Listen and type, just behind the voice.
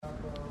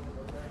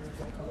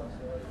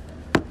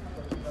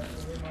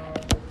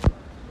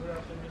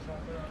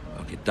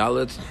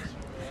Dalet.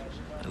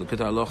 Look at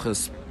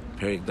halachas.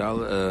 Perik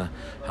Dalet.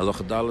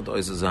 Halacha Dalet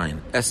Oiz Zayin.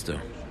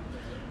 Esther.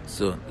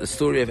 So the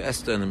story of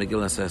Esther in the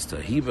Megillas Esther.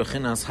 He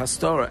bechinas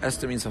hastara.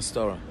 Esther means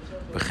hastara.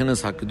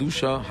 Bechinas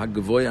hakedusha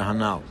hagavoya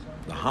hanal.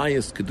 The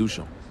highest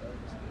kedusha.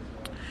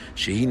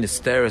 Shehi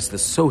nisteres.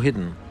 That's so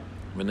hidden.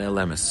 V'nei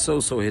lemes.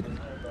 So hidden.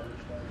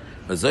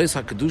 V'zois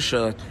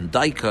hakedusha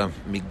daika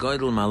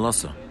migoydel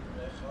malasa.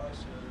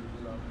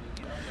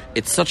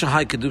 It's such a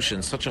high kedusha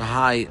and such a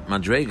high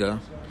madrega.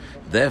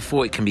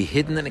 Therefore, it can be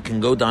hidden and it can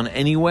go down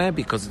anywhere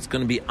because it's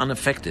going to be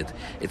unaffected.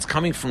 It's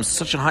coming from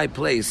such a high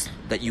place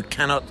that you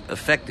cannot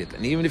affect it.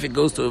 And even if it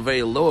goes to a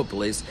very lower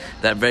place,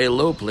 that very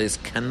low place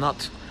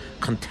cannot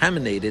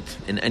contaminate it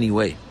in any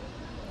way.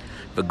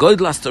 But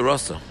Goydel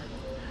Astarosa,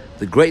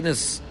 the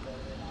greatness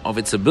of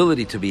its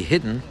ability to be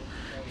hidden,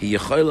 it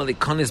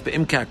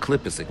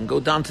can go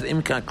down to the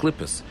Imka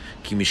Klippus.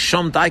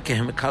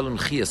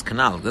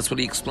 That's what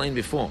he explained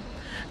before.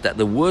 That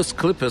the worst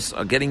klippos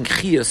are getting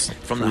chiyas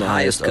from the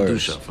highest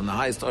kedusha, from the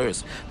highest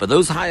oros. But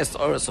those highest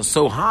oros are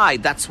so high,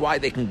 that's why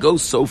they can go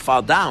so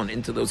far down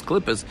into those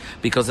klippos,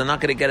 because they're not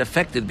going to get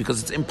affected,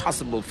 because it's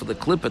impossible for the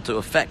klippa to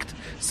affect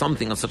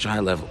something on such a high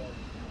level.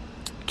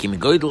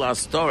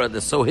 They're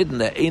so hidden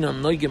that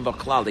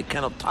they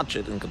cannot touch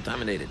it and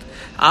contaminate it.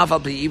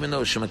 Even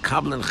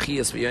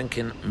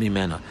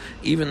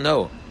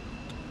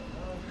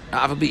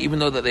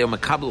though that they are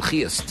makabel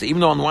chiyas, so even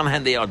though on one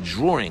hand they are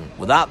drawing,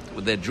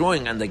 they're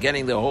drawing and they're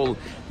getting their whole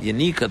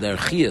yanika, their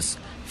chiyas,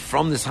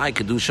 from this high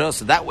kedusha,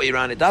 so that way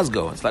around it does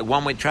go. It's like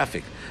one-way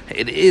traffic.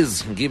 It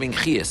is giving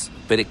chiyas,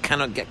 but it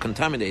cannot get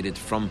contaminated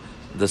from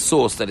the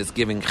source that it's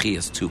giving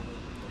chiyas to.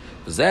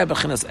 That's the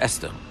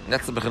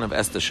bechin of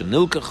Esther.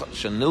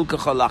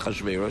 Shenilkacha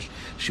lachashverosh.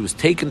 She was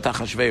taken to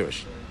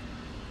Achashverosh.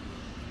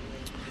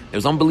 It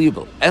was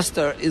unbelievable.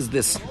 Esther is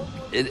this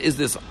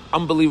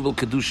unbelievable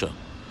kedusha.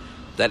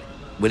 That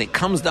when it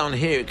comes down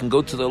here, it can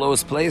go to the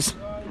lowest place,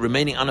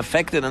 remaining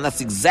unaffected, and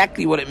that's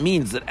exactly what it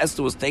means that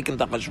Esther was taken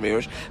to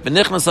Achashverosh.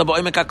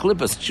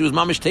 She was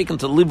mamish taken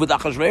to live with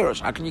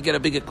Achashverosh. How can you get a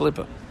bigger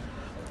klippa?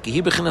 The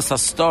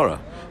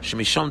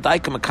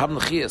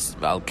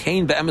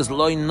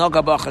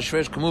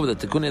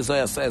Tikkun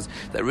Isaiah says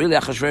that really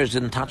Achashverosh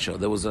didn't touch her.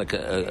 There was like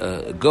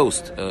a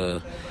ghost.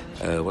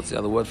 What's the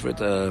other word for it?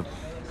 A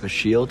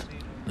shield?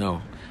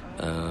 No.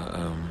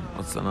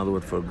 What's another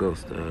word for a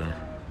ghost?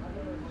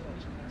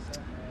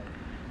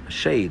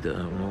 Shade,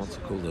 what's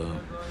it called? I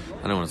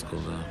don't know what it's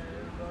called.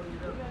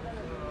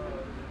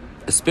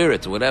 A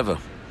spirit, whatever,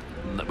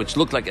 which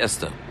looked like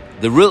Esther.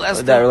 The real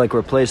Esther that like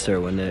replaced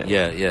her when they...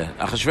 Yeah.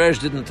 Achashverosh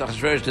didn't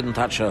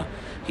touch her.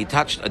 He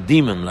touched a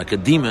demon, like a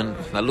demon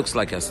that looks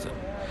like Esther.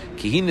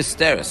 Kihin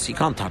Esteris, he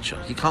can't touch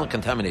her. He can't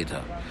contaminate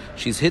her.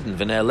 She's hidden.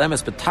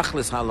 V'ne'elemes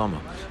betachlis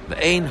halama.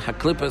 V'ein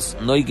haklipas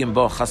noigim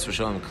bo chas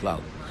v'shalom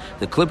klal.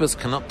 The klippos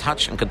cannot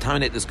touch and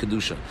contaminate this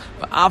kedusha.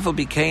 But Ava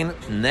became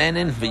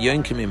nenin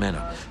v'yonkim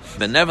imena.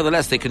 But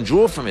nevertheless, they can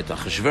draw from it.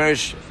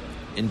 Achashverosh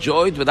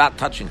enjoyed without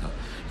touching her.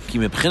 They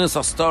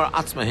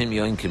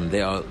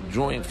are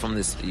drawing from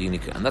this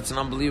unica, and that's an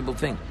unbelievable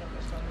thing.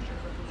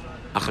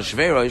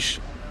 Achashverosh,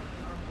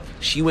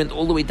 she went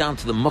all the way down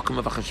to the mukim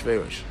of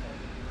Achashverosh.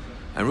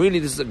 And really,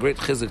 this is a great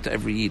chizuk to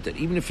every yid, that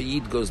even if a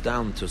yid goes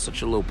down to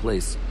such a low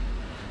place,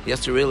 he has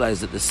to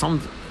realize that there's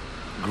some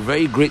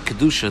very great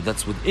kedusha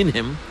that's within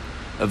him,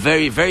 a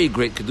very, very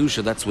great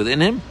kedusha that's within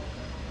him,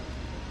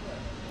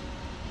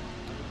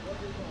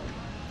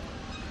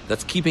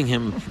 that's keeping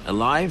him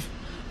alive,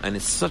 and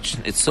it's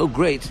so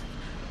great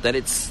that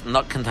it's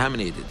not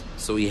contaminated.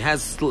 So he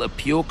has still a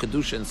pure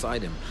kedusha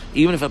inside him.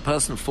 Even if a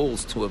person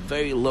falls to a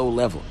very low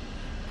level,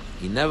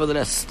 he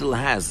nevertheless still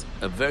has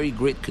a very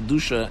great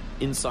kedusha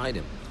inside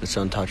him. It's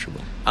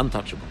untouchable.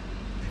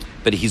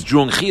 But he's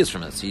drawing chiyas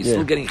from it. So he's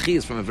still getting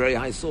chiyas from a very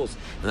high source.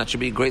 And that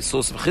should be a great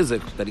source of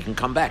chizuk, that he can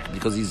come back,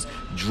 because he's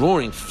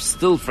drawing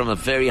still from a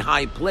very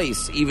high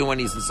place, even when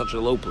he's in such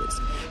a low place.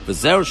 On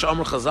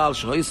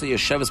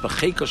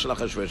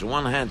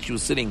one hand, she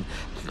was sitting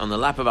on the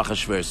lap of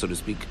Achashverosh, so to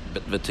speak.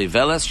 But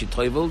v'teveles, she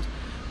toiveled.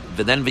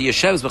 But then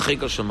v'yeshevs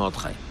b'cheiko shel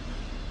Mordechai.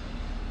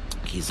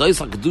 Kizois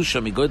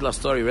HaKedusha migoyd la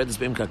story, read this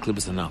b'imka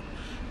klibus anal.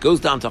 Goes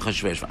down to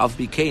Achashverosh. Av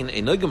bikein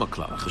a noigim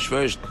akla.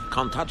 Achashverosh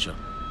can't touch her.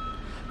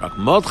 Rak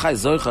Mordechai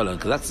zoichel,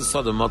 because that's the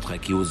sod of Mordechai.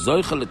 Ki hu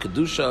zoichel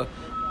kedusha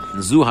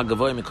zu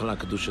hagavoy mikol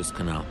hakedushas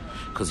kanal.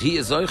 Because he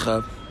is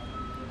zoichel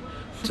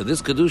to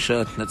this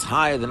kedusha that's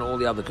higher than all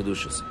the other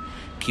kedushas.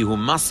 Ki hu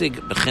masig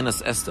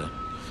bechinas Esther.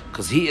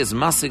 Because he is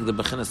masig the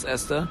bechinas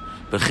Esther,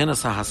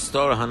 bechinas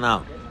hahastor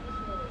hanal.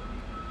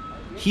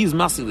 He's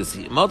masig this.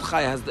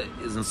 Mordechai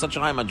is in such a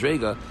high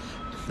madrega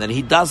that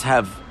he does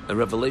have a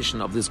revelation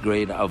of this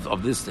grade,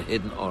 of this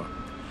hidden or.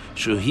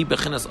 So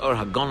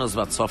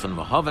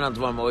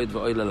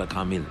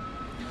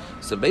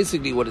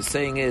basically what it's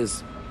saying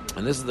is,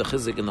 and this is the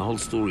chizik in the whole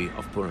story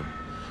of Purim,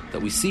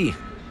 that we see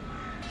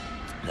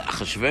that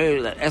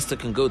Achashverosh, that Esther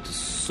can go to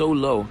so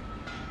low,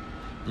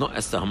 not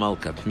Esther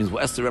Hamalka, it means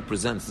what Esther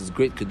represents, this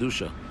great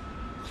kedusha,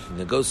 and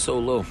it goes so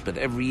low, but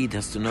every yid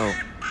has to know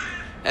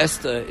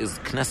Esther is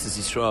Knesset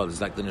Yisrael. It's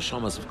like the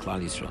neshamas of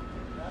Klal Yisrael.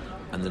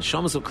 And the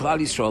neshamas of Klal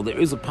Yisrael, there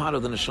is a part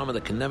of the neshama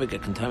that can never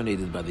get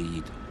contaminated by the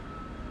Yid.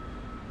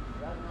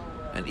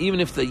 And even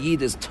if the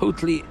Yid is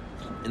totally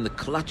in the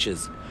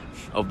clutches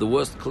of the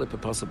worst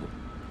klippa possible,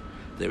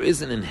 there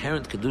is an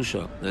inherent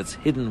kedusha that's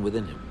hidden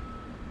within him.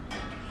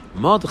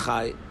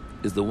 Mordechai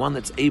is the one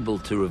that's able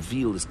to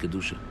reveal this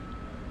kedusha.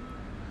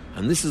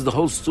 And this is the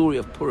whole story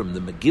of Purim, the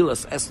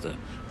Megillas Esther,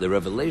 the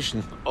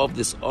revelation of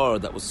this or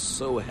that was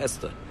so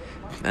Hester.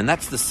 And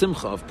that's the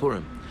simcha of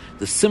Purim.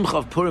 The simcha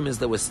of Purim is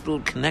that we're still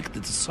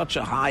connected to such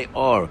a high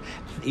or,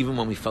 even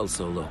when we felt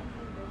so low.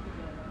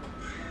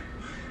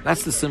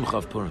 That's the simcha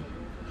of Purim.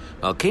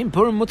 Well, came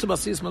Purim mutar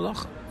b'asiyas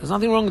malacha. There's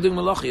nothing wrong with doing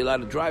malacha. You're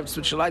allowed to drive,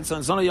 switch the lights on.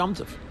 It's not a yom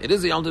tov. It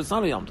is a yom tov. It's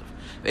not a yom tov.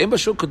 Ve'em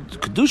b'shul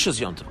kedusha's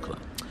yom tov klal.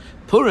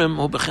 Purim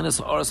hu bechinas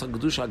ha'oras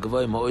ha'kedusha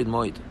ha'gavoy moed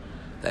moed.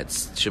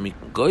 That's shemi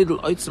goydel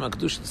oitzim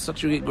ha'kedusha. It's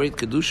such a great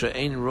kedusha.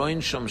 Ein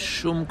roin sham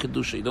shum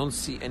kedusha. You don't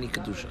see any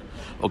kedusha.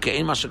 Okay,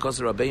 ein mashakos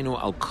Rabbeinu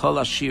al kol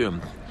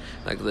hashirim.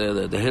 Like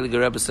the Heilige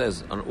Rebbe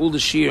says, on all the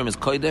shirim is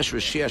kodesh,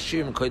 v'shir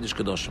hashirim kodesh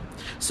kedoshim.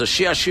 So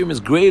shir hashirim is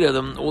greater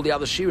than all the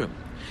other shirim.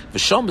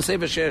 V'shom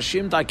b'sefer shir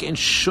hashirim daik ein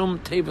shum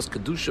tevas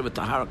kedusha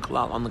v'tahara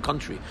klal. On the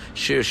contrary,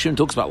 shir hashirim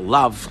talks about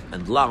love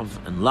and love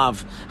and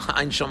love.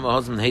 Ein shom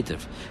v'hozim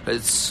heitev. But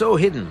it's so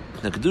hidden.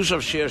 The kedusha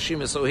of shir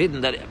hashirim is so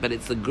hidden but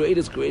it's the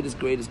greatest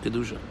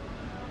kedusha.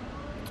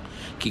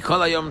 Ki kol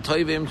hayom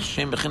tovim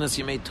shem bechinas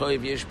yemei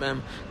tov yesh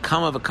b'hem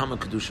kama v'kama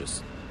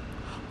kedushas.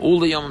 All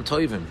the yom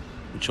tovim,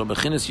 which are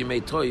bechinas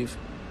yemei tov,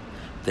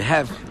 they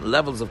have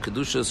levels of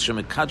kedushas.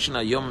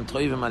 Shemekachna yom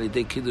tovim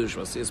alidei kiddush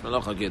v'asiyas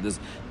melacha. There's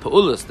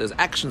pa'ulas, there's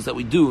actions that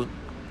we do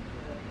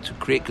to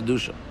create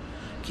kedusha.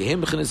 Ki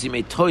hem bechinas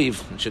yemei tov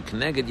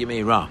shekneged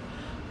yemei ra.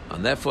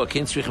 And therefore,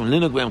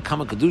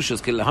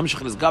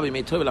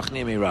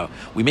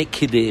 we make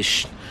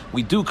kiddush,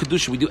 we do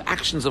kedusha, we do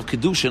actions of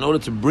kedusha in order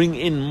to bring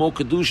in more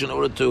kedusha, in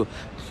order to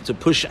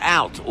push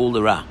out all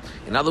the ra.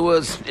 In other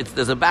words,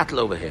 there's a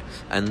battle over here,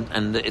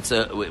 and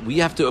we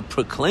have to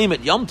proclaim it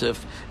Yom Tov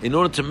in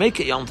order to make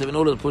it Yom Tov, in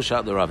order to push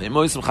out the ra. Yom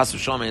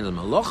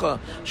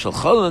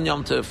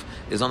Tov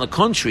is on the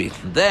contrary.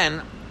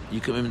 Then you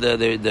can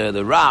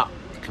the ra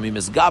can be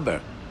misgaber.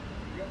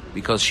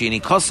 Because Sheini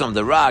Kosam,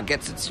 the Ra,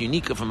 gets its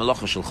unika from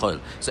Melacha Shel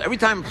Chol. So every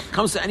time it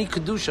comes to any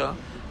Kedusha,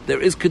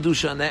 there is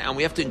Kedusha in there, and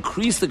we have to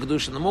increase the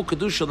Kedusha. And the more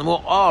Kedusha, the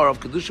more awe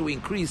of Kedusha we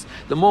increase,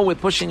 the more we're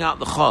pushing out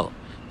the Chol.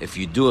 If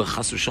you do a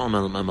Chas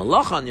V'Shalom and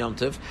Melacha on Yom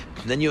Tov,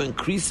 then you're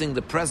increasing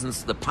the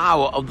presence, the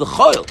power of the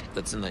Chol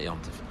that's in that Yom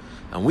Tov.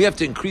 And we have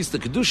to increase the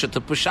Kedusha to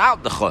push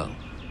out the Chol.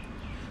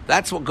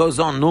 That's what goes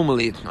on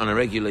normally on a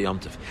regular Yom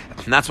Tov.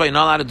 And that's why you're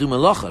not allowed to do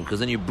Melacha, because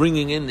then you're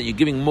bringing in, you're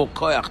giving more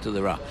koyach to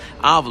the Ra.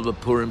 Avol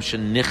b'Purim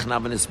shenichna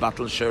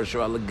v'nisbatel shor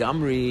shor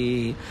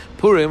legamri.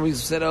 Purim, we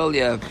said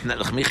earlier,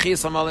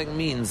 Mechias Amalek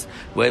means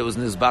where it was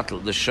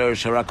nisbatel, the shor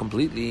shora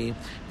completely.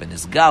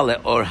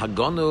 V'nisgale or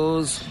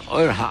hagonus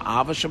or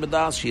ha'ava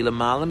shabadas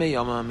shilamala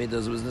meyom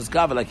ha'midas was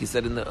nisgale, like he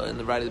said in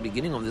the right at the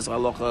beginning of this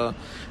halacha.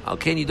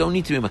 Alkein, you don't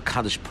need to be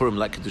Makadosh Purim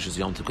like Kedushas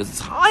Yom Tov, because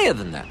it's higher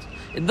than that.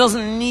 It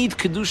doesn't need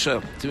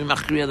Kedusha to be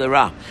Machriya the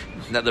Ra.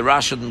 That the Ra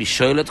shouldn't be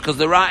Sholet, because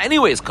the Ra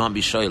anyways can't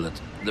be Sholet.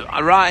 The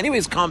Ra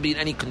anyways can't be in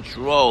any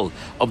control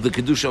of the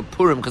Kedusha of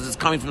Purim, because it's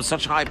coming from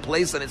such a high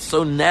place and it's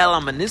so Nel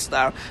and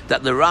Manistar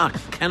that the Ra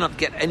cannot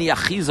get any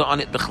Achiza on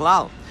it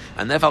Bechlal.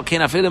 And therefore,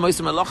 even if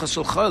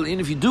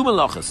you do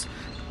Melachas,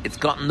 it's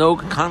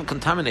can't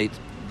contaminate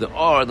the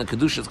Or and the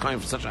Kedusha is coming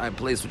from such a high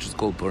place, which is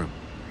called Purim.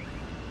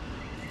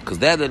 Because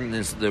there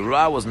the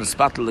Ra was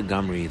nispatel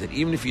legamri, that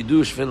even if you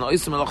do shvil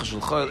oisem melacha shel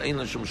chol ein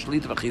lo shum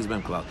shlita v'chiz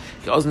b'hem klal.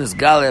 Ki oz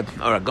nisgale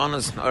or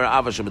agonas or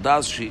ava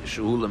shebedas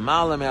shehu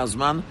lemala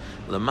me'azman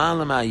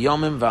lemala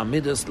me'ayomim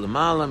v'amidas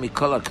lemala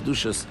mikol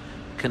ha'kedushas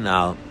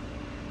kanal.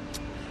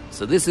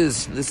 So this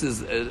is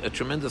a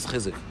tremendous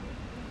chizuk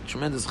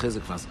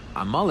for us.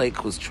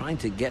 Amalek was trying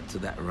to get to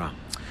that Ra.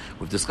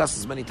 We've discussed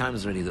this many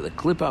times already, that the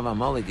klippa of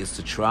Amalek is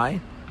to try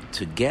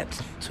to get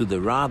to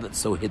the Ra that's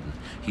so hidden.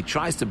 He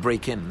tries to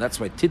break in. That's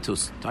why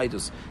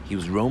Titus, he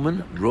was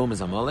Roman. Rome is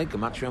Amalek,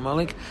 Gematria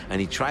Amalek,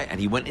 and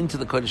he went into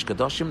the Kodesh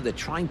Kadoshim. They're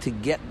trying to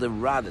get the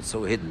Ra that's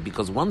so hidden,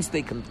 because once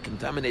they can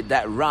contaminate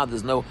that Ra,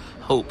 there's no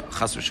hope,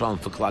 Chas v'Shalom,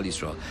 for Klal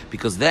Yisrael.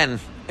 Because then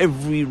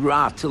every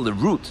Ra, till the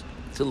root,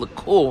 till the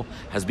core,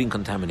 has been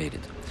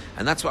contaminated.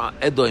 And that's what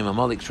Edom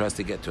Amalek tries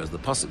to get to. As the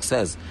Pasuk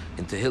says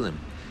in Tehillim,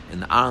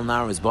 in the Al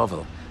Nar is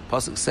Bavel,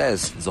 Pasuk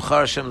says, Zochar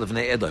Hashem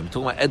levnei Edom. We're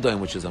talking about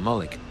Edom, which is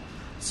Amalek.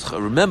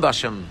 Remember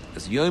Hashem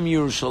as Yom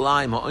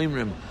Yerushalayim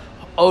ha'omrim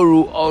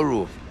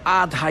oru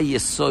ad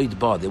hayesoid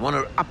ba. They want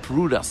to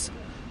uproot us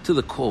to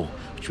the core,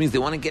 which means they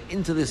want to get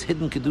into this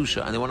hidden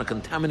kedusha and they want to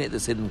contaminate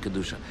this hidden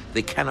kedusha.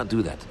 They cannot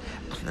do that,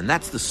 and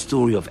that's the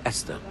story of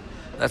Esther.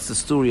 That's the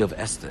story of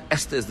Esther.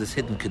 Esther is this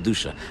hidden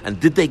kedusha, and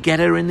did they get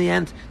her in the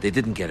end? They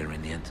didn't get her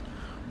in the end.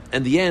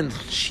 In the end,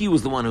 she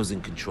was the one who was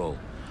in control.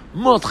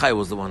 Mordechai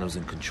was the one who was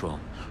in control.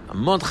 And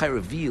Mordechai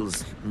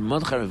reveals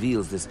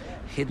this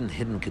hidden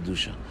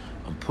kedusha.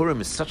 And Purim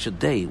is such a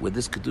day where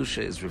this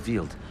kedusha is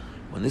revealed.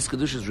 When this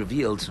kedusha is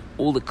revealed,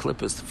 all the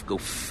clippers go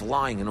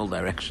flying in all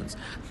directions.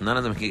 None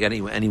of them can get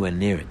anywhere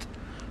near it.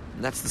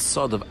 And that's the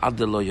sod of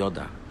Adar Lo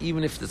Yoda.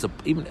 Even if there's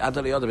even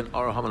Adar Lo Yoda in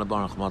Or Haman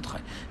Barach Mordechai,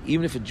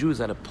 even if a Jew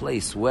is at a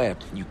place where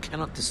you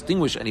cannot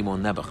distinguish anymore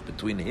Nebuch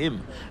between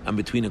him and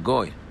between a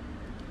goy,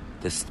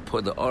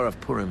 the Or of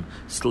Purim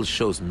still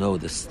shows no,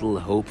 there's still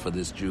hope for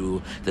this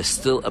Jew. There's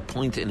still a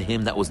point in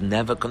him that was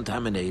never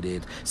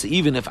contaminated. So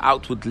even if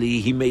outwardly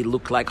he may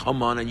look like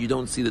Haman and you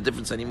don't see the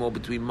difference anymore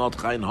between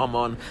Mordechai and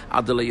Haman,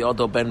 Adar Lo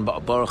Yoda ben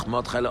Baruch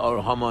Mordechai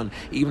or Haman,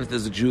 even if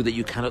there's a Jew that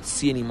you cannot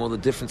see anymore the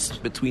difference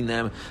between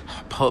them,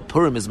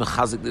 Purim is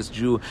mechazik this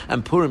Jew,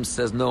 and Purim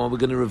says, no, we're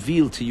going to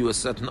reveal to you a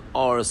certain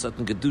Or, a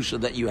certain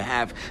Kedusha that you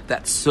have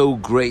that's so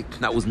great,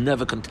 that was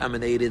never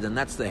contaminated, and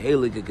that's the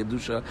Heilige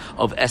Kedusha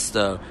of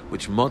Esther,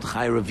 which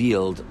Mordechai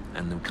revealed.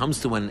 And it comes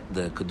to when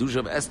the Kedusha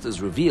of Esther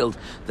is revealed,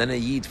 then a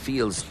Yid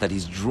feels that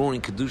he's drawing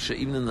Kedusha,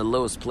 even in the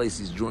lowest place,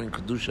 he's drawing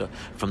Kedusha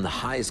from the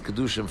highest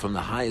Kedusha and from the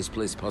highest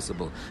place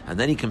possible. And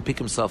then he can pick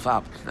himself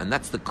up. And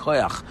that's the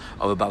koyach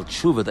of a Baal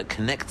Tshuva that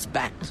connects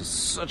back to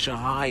such a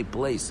high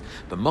place.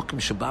 But Mokim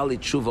Shabali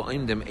Tshuva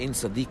Oimdem Ein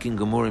Sadikin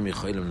Gemurim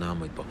Yicholim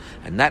Na'amod Bo.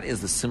 And that is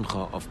the Simcha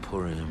of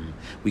Purim.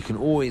 We can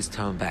always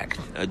turn back.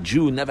 A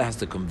Jew never has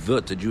to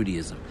convert to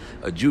Judaism.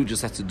 A Jew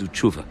just has to do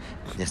Tshuva.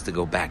 He has to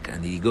go back.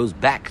 And he goes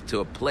back to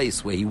a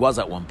place where he was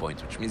at one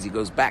point, which means he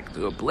goes back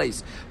to a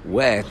place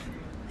where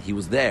he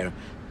was there,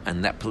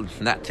 and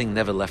that thing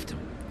never left him.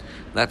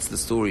 That's the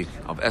story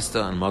of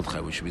Esther and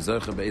Mordechai. We should be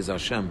Zocher Be'ez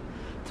Hashem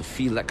to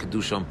feel that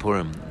Kedusha on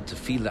Purim, to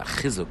feel that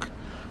Chizuk,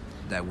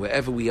 that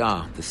wherever we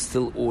are, there's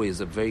still always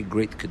a very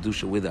great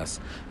Kedusha with us.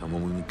 And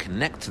when we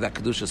connect to that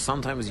Kedusha,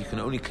 sometimes you can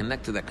only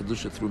connect to that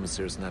Kedusha through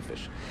Mesiras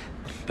Nefesh.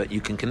 But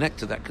you can connect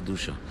to that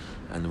Kedusha.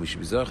 And we should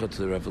be Zocher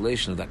to the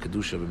revelation of that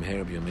Kedusha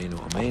b'meher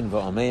b'yameinu. Amen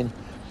v'amen.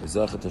 We're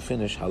Zocher to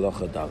finish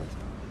Halacha Dalet.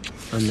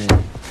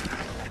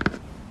 Amen.